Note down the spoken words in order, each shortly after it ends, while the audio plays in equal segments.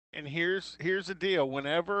And here's the deal.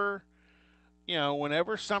 Whenever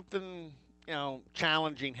something,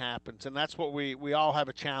 challenging happens, and that's what we all have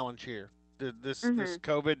a challenge here. This Mhm.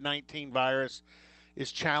 COVID-19 virus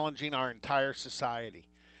is challenging our entire society.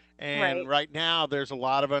 And Right. right now there's a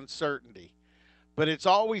lot of uncertainty. But it's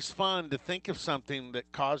always fun to think of something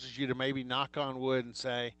that causes you to maybe knock on wood and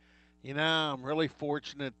say, I'm really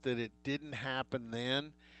fortunate that it didn't happen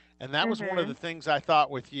then. And that was one of the Mhm. things I thought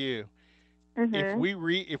with you. Mhm.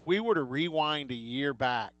 If we were to rewind a year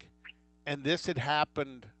back and this had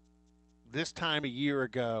happened this time a year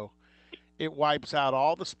ago, it wipes out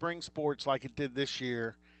all the spring sports like it did this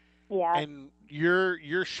year, Yeah. and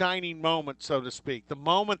your shining moment, so to speak, the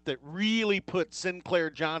moment that really put Sinclaire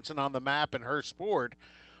Johnson on the map in her sport,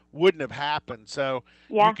 wouldn't have happened. So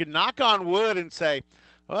you Yeah. can knock on wood and say,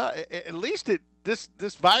 well, at least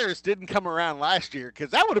this virus didn't come around last year,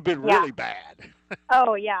 because that would have been Yeah. really bad.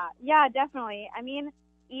 Oh yeah. Yeah, definitely. I mean,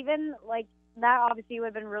 even like that obviously would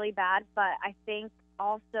have been really bad, but I think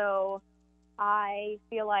also I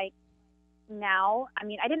feel like now, I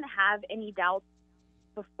mean, I didn't have any doubts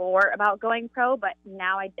before about going pro, but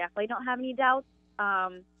now I definitely don't have any doubts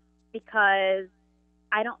because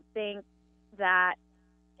I don't think that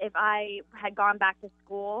if I had gone back to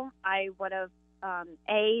school, I would have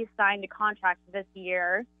A, signed a contract this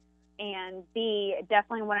year, and B,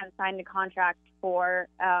 definitely wouldn't have signed a contract for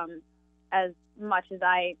as much as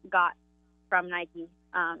I got from Nike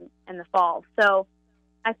in the fall. So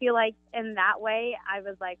I feel like in that way, I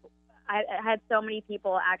was like, I had so many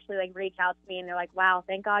people actually like reach out to me and they're like, wow,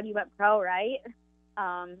 thank God you went pro, right?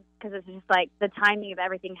 Because it's just like the timing of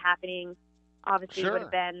everything happening obviously would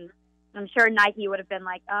have Sure. been, I'm sure Nike would have been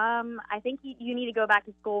like, I think you need to go back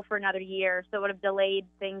to school for another year. So it would have delayed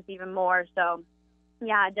things even more. So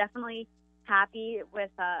yeah, definitely happy with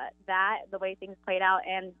that, the way things played out,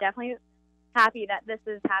 and definitely happy that this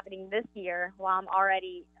is happening this year while I'm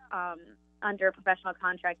already under a professional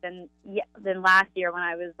contract than last year when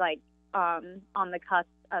I was like on the cusp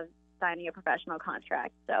of signing a professional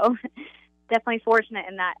contract. So definitely fortunate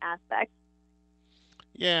in that aspect.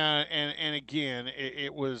 Yeah, and again,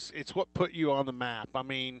 it's what put you on the map. I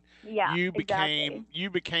mean, Yeah, you exactly. became you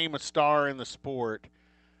became a star in the sport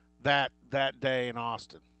that day in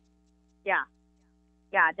Austin. Yeah,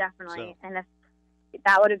 yeah, So definitely. And if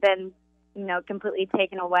that would have been, completely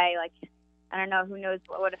taken away, like I don't know, who knows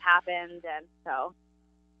what would have happened. And so,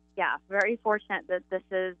 yeah, very fortunate that this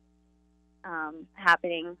is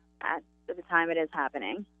happening at the time it is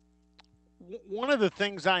happening. one of the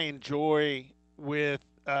things I enjoy with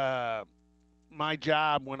my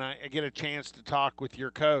job when I get a chance to talk with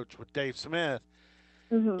your coach, with Dave Smith,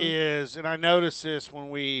 Mhm. is, and I noticed this when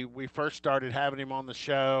we first started having him on the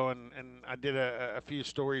show, and I did a few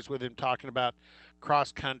stories with him talking about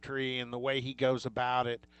cross country and the way he goes about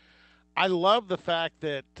it. I love the fact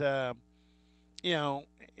that, you know,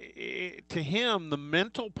 to him, the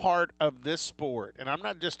mental part of this sport, and I'm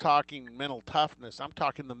not just talking mental toughness, I'm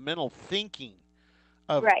talking the mental thinking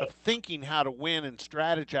of Right. thinking how to win and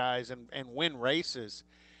strategize and win races,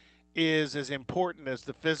 is as important as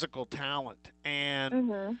the physical talent. And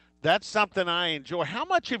Mhm. that's something I enjoy. How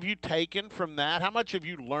much have you taken from that? How much have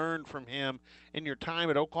you learned from him in your time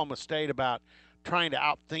at Oklahoma State about trying to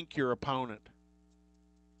outthink your opponent?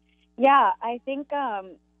 Yeah, I think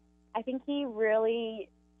he really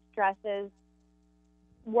stresses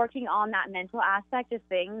working on that mental aspect of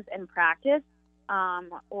things in practice,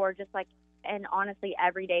 or just like in honestly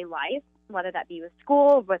everyday life, whether that be with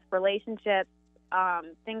school, with relationships,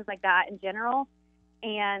 things like that in general.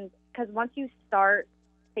 And because once you start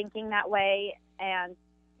thinking that way and,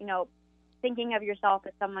 you know, thinking of yourself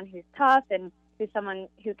as someone who's tough and who's someone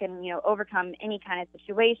who can, overcome any kind of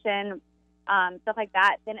situation, stuff like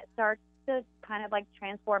that, then it starts to kind of like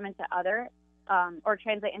transform into other, or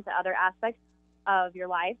translate into other aspects of your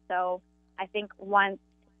life. So I think once,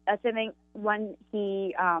 assuming when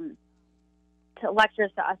he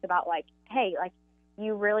lectures to us about like, hey, like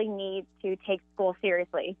you really need to take school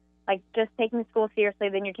seriously. Like just taking school seriously,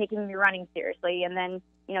 then you're taking your running seriously, and then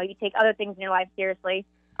you take other things in your life seriously.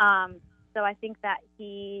 So I think that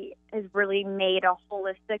he has really made a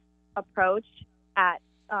holistic approach at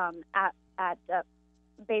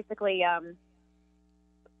basically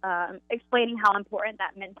explaining how important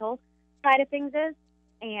that mental side of things is.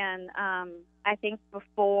 And I think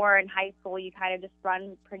before in high school, you kind of just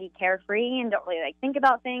run pretty carefree and don't really like think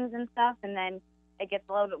about things and stuff. And then it gets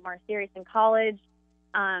a little bit more serious in college.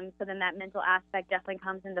 So then that mental aspect definitely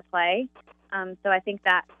comes into play. So I think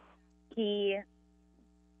that he,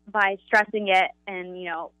 by stressing it and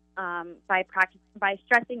by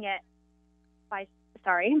stressing it by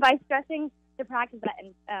by stressing to practice that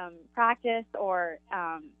in practice or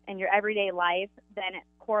in your everyday life, then it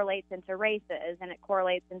correlates into races and it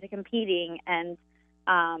correlates into competing and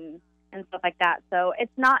stuff like that. So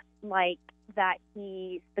it's not like that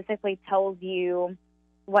he specifically tells you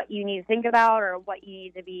what you need to think about or what you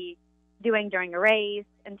need to be doing during a race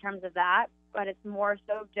in terms of that, but it's more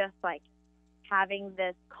so just like having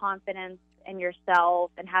this confidence in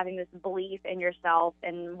yourself and having this belief in yourself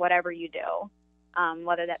in whatever you do,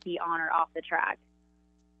 whether that be on or off the track.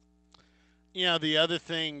 The other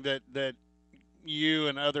thing that you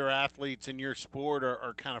and other athletes in your sport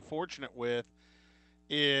are kind of fortunate with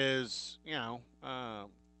is, the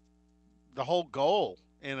whole goal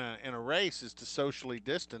in a race is to socially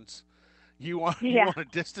distance. You Yeah. want to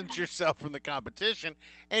distance yourself from the competition,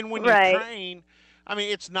 and when you Right. train, I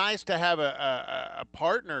mean, it's nice to have a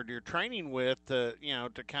partner you're training with to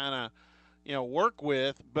kind of work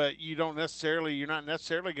with, but you're not necessarily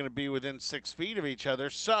going to be within 6 feet of each other.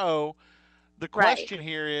 So the Right. question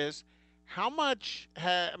here is, how much?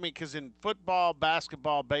 I mean, because in football,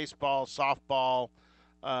 basketball, baseball, softball,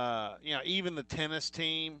 even the tennis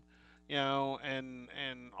team,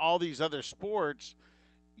 and all these other sports,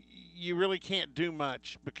 you really can't do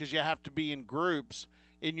much because you have to be in groups.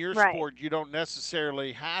 In your Right. sport, you don't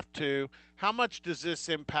necessarily have to. How much does this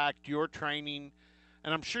impact your training?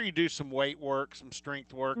 And I'm sure you do some weight work, some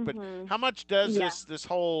strength work, but Mhm. how much does Yeah. this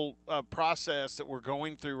whole process that we're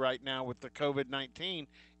going through right now with the COVID-19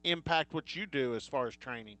 impact what you do as far as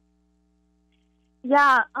training?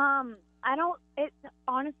 Yeah. I don't. It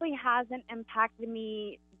honestly hasn't impacted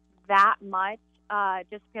me that much.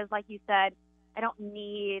 Just because, like you said, I don't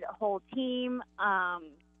need a whole team.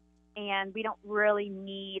 And we don't really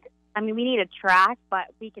need. I mean, we need a track, but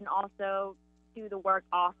we can also do the work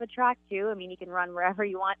off the track too. I mean, you can run wherever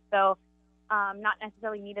you want, so not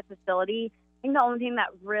necessarily need a facility. I think the only thing that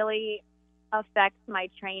really affects my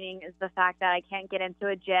training is the fact that I can't get into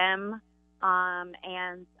a gym.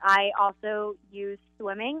 And I also use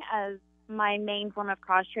swimming as my main form of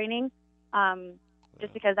cross training,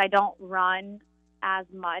 just because I don't run as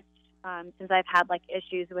much since I've had like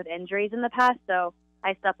issues with injuries in the past. So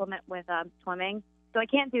I supplement with swimming. So I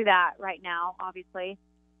can't do that right now, obviously.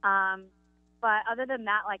 Um, but other than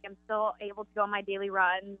that, like I'm still able to go on my daily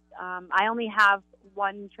runs. I only have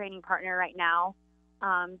one training partner right now,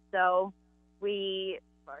 so we,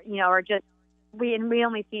 are just we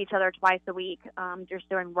only see each other twice a week, just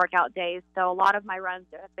during workout days. So a lot of my runs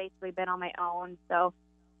have basically been on my own. So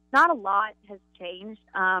not a lot has changed.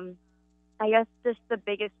 I guess just the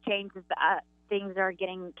biggest change is that things are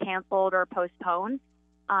getting canceled or postponed.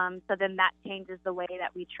 So then that changes the way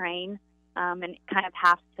that we train, and kind of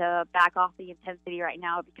have to back off the intensity right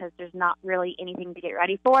now because there's not really anything to get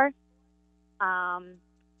ready for.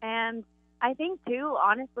 And I think too,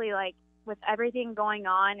 honestly, like with everything going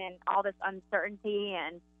on and all this uncertainty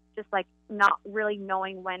and just like not really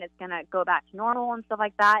knowing when it's going to go back to normal and stuff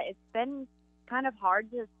like that, it's been kind of hard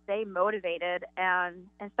to stay motivated. And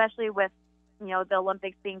especially with, the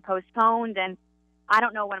Olympics being postponed, and I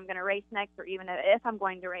don't know when I'm going to race next or even if I'm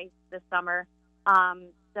going to race this summer.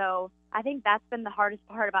 So I think that's been the hardest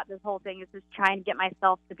part about this whole thing is just trying to get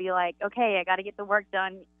myself to be like, okay, I got to get the work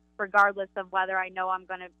done regardless of whether I know I'm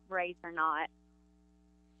going to race or not.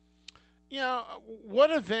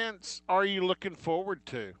 What events are you looking forward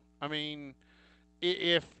to? I mean,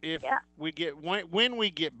 if Yeah. we get when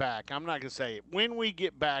we get back, I'm not gonna say it. When we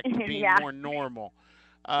get back to being Yeah. more normal,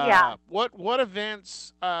 Yeah. what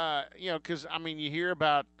events? Because I mean, you hear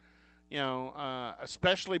about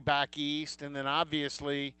especially back east, and then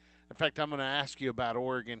obviously, in fact, I'm going to ask you about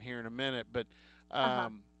Oregon here in a minute. But Uh-huh.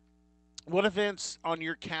 what events on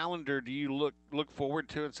your calendar do you look forward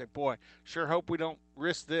to and say, boy, sure hope we don't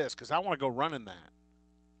risk this because I want to go running that.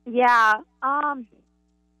 Yeah.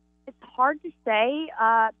 It's hard to say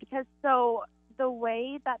because so the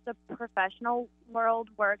way that the professional world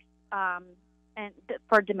works, and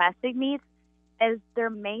for domestic meets is they're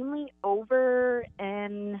mainly over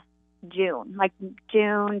in June, like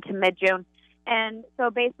June to mid June. And so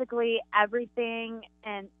basically everything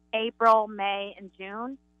in April, May, and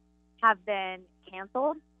June have been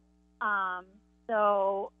canceled. Um,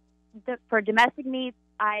 so for domestic meets,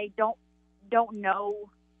 I don't know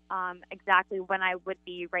exactly when I would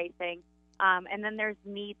be racing. And then there's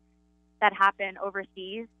meets that happen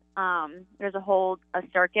overseas. There's a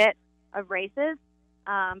circuit of races,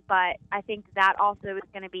 but I think that also is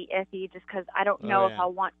going to be iffy just because I don't Oh know if yeah. I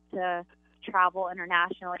want to travel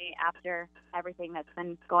internationally after everything that's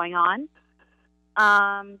been going on.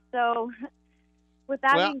 So with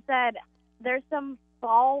that Well, being said, there's some.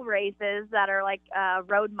 fall races that are like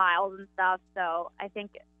road miles and stuff. So I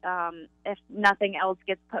think if nothing else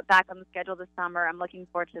gets put back on the schedule this summer, I'm looking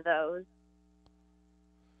forward to those.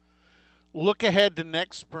 Look ahead to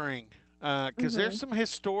next spring because there's Mhm. some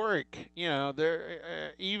historic.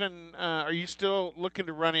 There even. Are you still looking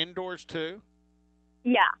to run indoors too?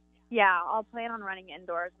 Yeah, yeah. I'll plan on running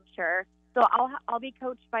indoors, I'm sure. So I'll be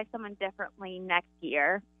coached by someone differently next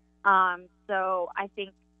year. So I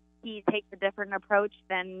think he takes a different approach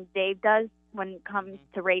than Dave does when it comes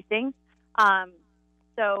Hmm. to racing. Um,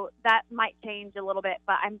 so that might change a little bit,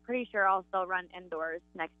 but I'm pretty sure I'll still run indoors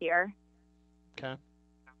next year. Okay.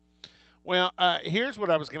 Well, here's what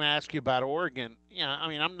I was going to ask you about Oregon. I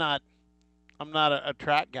mean, I'm not a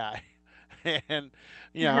track guy, and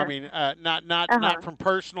I mean, not Uh-huh. from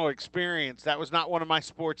personal experience. That was not one of my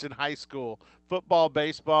sports in high school. Football,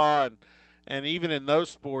 baseball, and even in those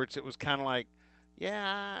sports, it was kind of like,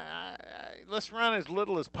 yeah, let's run as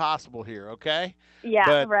little as possible here, okay?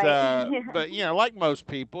 Yeah, But right. like most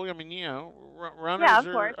people, I mean, Yeah, runners of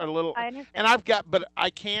course. are a little. I And understand. but I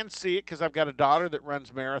can see it because I've got a daughter that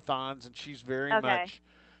runs marathons, and Okay.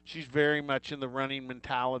 she's very much in the running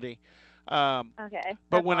mentality. Um, Okay.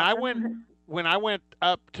 but That's awesome. when I went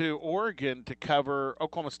up to Oregon to cover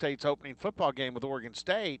Oklahoma State's opening football game with Oregon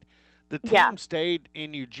State, the Yeah. team stayed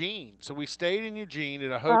in Eugene. So we stayed in Eugene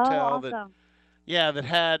at a Oh, hotel that awesome. yeah, that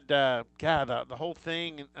had God the whole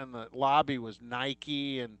thing and the lobby was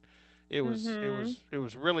Nike and Mhm. it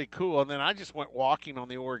was really cool. And then I just went walking on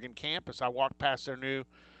the Oregon campus. I walked past their new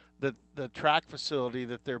the track facility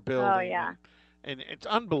that they're Oh, building yeah. and it's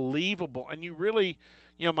unbelievable. And you really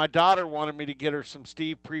my daughter wanted me to get her some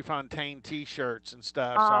Steve Prefontaine T-shirts and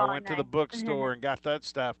stuff, so I Oh, went to the nice. bookstore and got that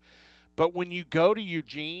stuff. But when you go to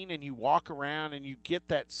Eugene and you walk around and you get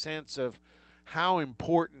that sense of how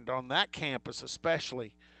important on that campus,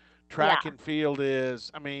 especially track Yeah. and field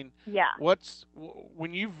is. I mean, Yeah.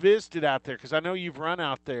 when you visited out there? Because I know you've run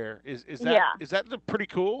out there. Yeah. Is that pretty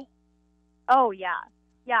cool? Oh, yeah.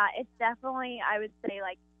 Yeah, it's definitely, I would say,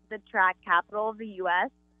 like the track capital of the U.S.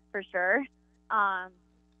 for sure. Um,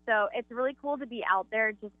 so it's really cool to be out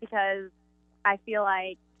there just because I feel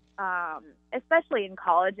like, especially in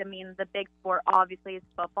college, I mean, the big sport obviously is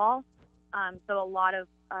football. So a lot of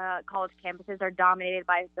college campuses are dominated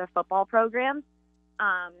by the football programs.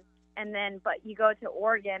 Um, and then, but you go to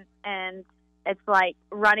Oregon and it's like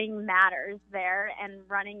running matters there, and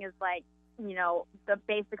running is like, the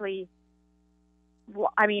basically,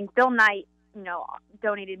 I mean, Phil Knight,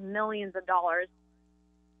 donated millions of dollars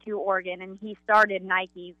to Oregon, and he started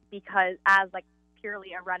Nike because as like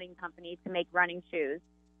purely a running company to make running shoes.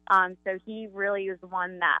 So he really was the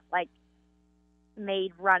one that like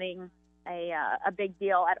made running a big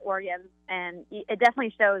deal at Oregon, and it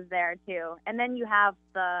definitely shows there too. And then you have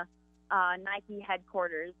the Nike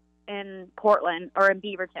headquarters in Portland or in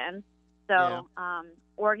Beaverton. Yeah. So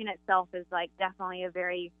Oregon itself is like definitely a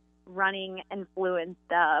very running influenced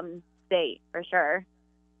state for sure.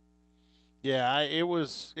 Yeah, it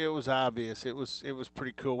was obvious. It was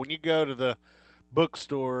pretty cool. When you go to the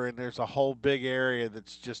bookstore and there's a whole big area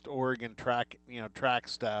that's just Oregon track, track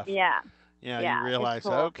stuff. Yeah, You yeah, it's realize,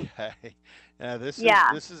 cool. okay, Yeah, this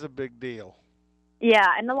is a big deal. yeah,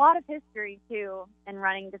 and a lot of history too in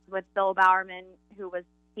running, just with Bill Bowerman, who was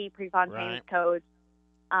Steve Prefontaine's Right. coach,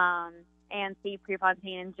 um, and Steve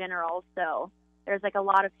Prefontaine in general. So there's like a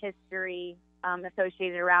lot of history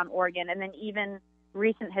associated around Oregon, and then even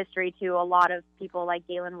recent history too. A lot of people like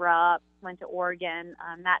Galen Rupp went to Oregon,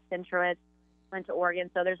 Matt Centrowitz went to Oregon.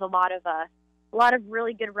 So there's a lot of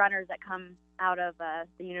really good runners that come out of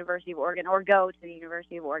the University of Oregon or go to the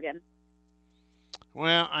University of Oregon.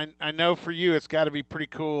 Well, I know for you it's got to be pretty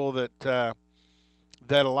cool that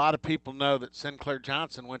a lot of people know that Sinclair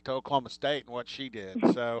Johnson went to Oklahoma State and what she did.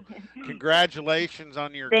 So, congratulations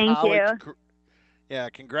on your Thank college. you. Yeah,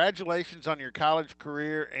 congratulations on your college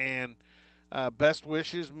career and best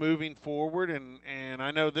wishes moving forward. And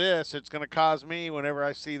I know this, it's going to cause me whenever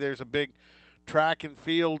I see there's a big track and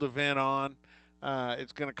field event on.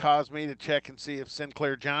 It's going to cause me to check and see if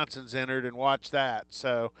Sinclair Johnson's entered and watch that.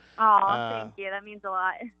 So, Oh, uh, thank you. That means a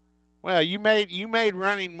lot. well, you made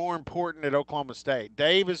running more important at Oklahoma State.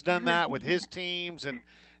 Dave has done that with his teams and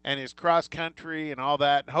his cross country and all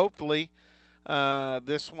that. And hopefully,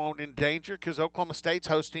 this won't endanger because Oklahoma State's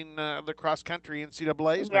hosting the cross country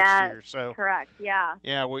NCAA's next Yes, year. So correct. Yeah,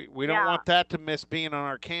 yeah, we don't yeah. want that to miss being on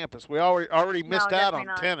our campus. We already No, missed out definitely on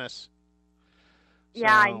not. tennis.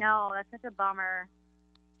 Yeah, I So know. That's such a bummer.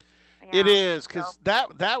 it Yeah. is So because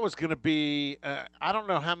that was going to be. I don't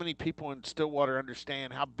know how many people in Stillwater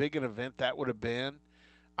understand how big an event that would have been.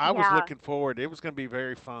 I was yeah, looking forward. It was going to be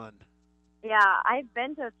very fun. Yeah, I've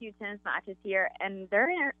been to a few tennis matches here, and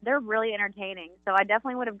they're really entertaining. So I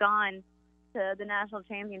definitely would have gone to the national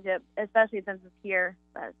championship, especially since it's here.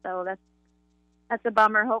 But, so that's a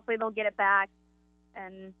bummer. Hopefully they'll get it back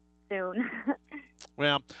and soon.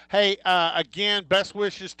 Well, hey, again, best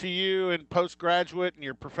wishes to you and postgraduate and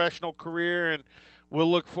your professional career, and we'll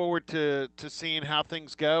look forward to seeing how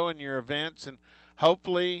things go in your events, and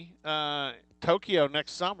hopefully Tokyo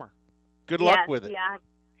next summer. Good luck Yes, with it. yeah.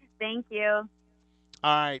 Thank you.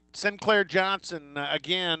 All right, Sinclaire Johnson,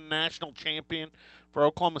 again, national champion for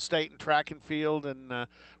Oklahoma State in track and field, and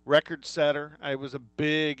record setter. It was a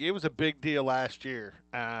big deal last year.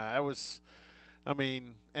 It was I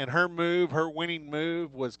mean, and her winning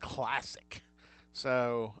move was classic.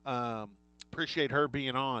 So appreciate her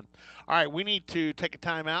being on. All right, we need to take a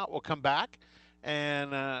time out. We'll come back.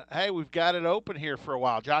 And hey, we've got it open here for a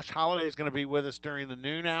while. Josh Holiday is going to be with us during the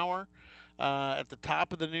noon hour, at the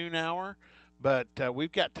top of the noon hour. But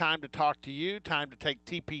we've got time to talk to you, time to take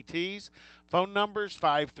TPTs. Phone numbers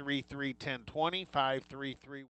 533 1020, 533